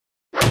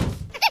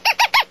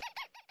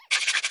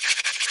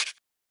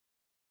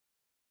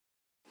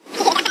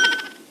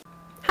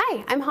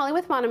I'm Holly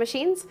with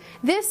Manuf.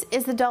 This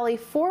is the DAHLE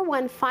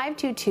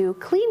 41522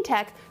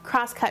 CleanTEC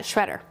Crosscut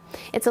Shredder.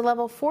 It's a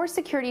level 4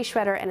 security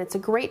shredder and it's a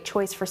great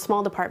choice for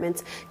small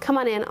departments. Come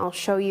on in, I'll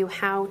show you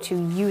how to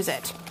use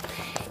it.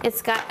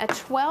 It's got a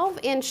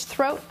 12-inch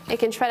throat. It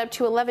can shred up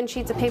to 11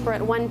 sheets of paper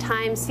at one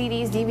time,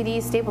 CDs,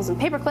 DVDs, staples, and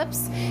paper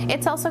clips.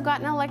 It's also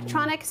got an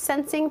electronic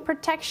sensing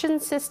protection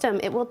system.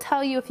 It will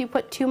tell you if you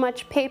put too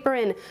much paper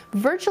in,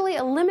 virtually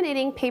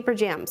eliminating paper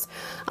jams.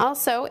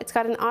 Also, it's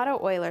got an auto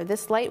oiler.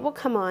 This light will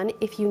come on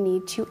if you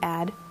need to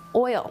add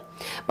oil.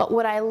 But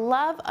what I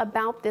love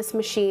about this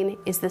machine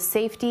is the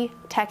safety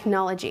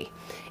technology.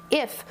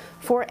 If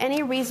for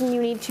any reason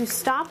you need to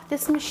stop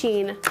this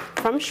machine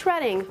from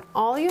shredding,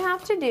 all you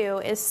have to do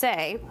is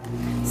say,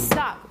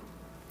 stop,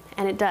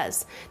 and it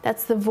does.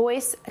 That's the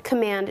voice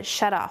command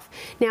shut off.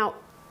 Now,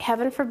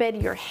 heaven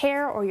forbid your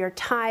hair or your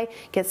tie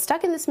gets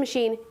stuck in this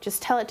machine,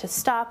 just tell it to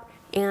stop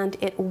and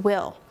it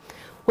will.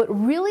 What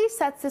really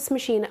sets this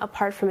machine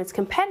apart from its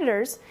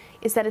competitors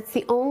is that it's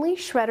the only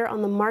shredder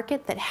on the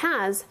market that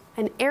has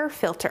an air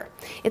filter.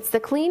 It's the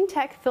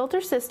CleanTEC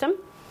filter system.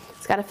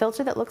 It's got a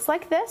filter that looks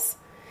like this.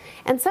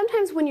 And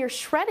sometimes when you're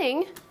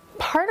shredding,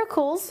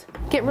 particles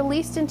get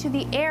released into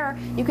the air.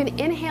 You can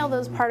inhale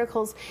those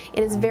particles.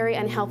 It is very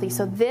unhealthy.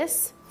 So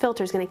this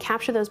filter is going to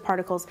capture those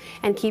particles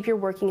and keep your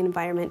working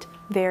environment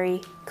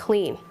very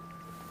clean.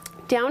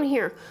 Down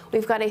here,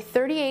 we've got a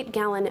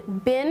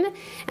 38-gallon bin,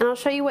 and I'll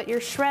show you what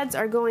your shreds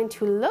are going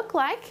to look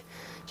like.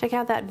 Check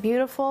out that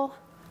beautiful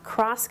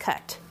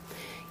crosscut.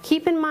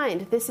 Keep in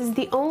mind, this is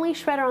the only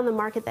shredder on the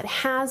market that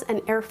has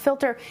an air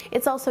filter.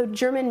 It's also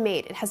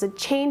German-made. It has a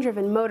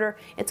chain-driven motor.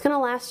 It's going to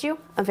last you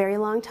a very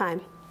long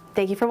time.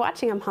 Thank you for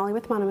watching. I'm Holly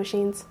with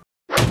Manuf.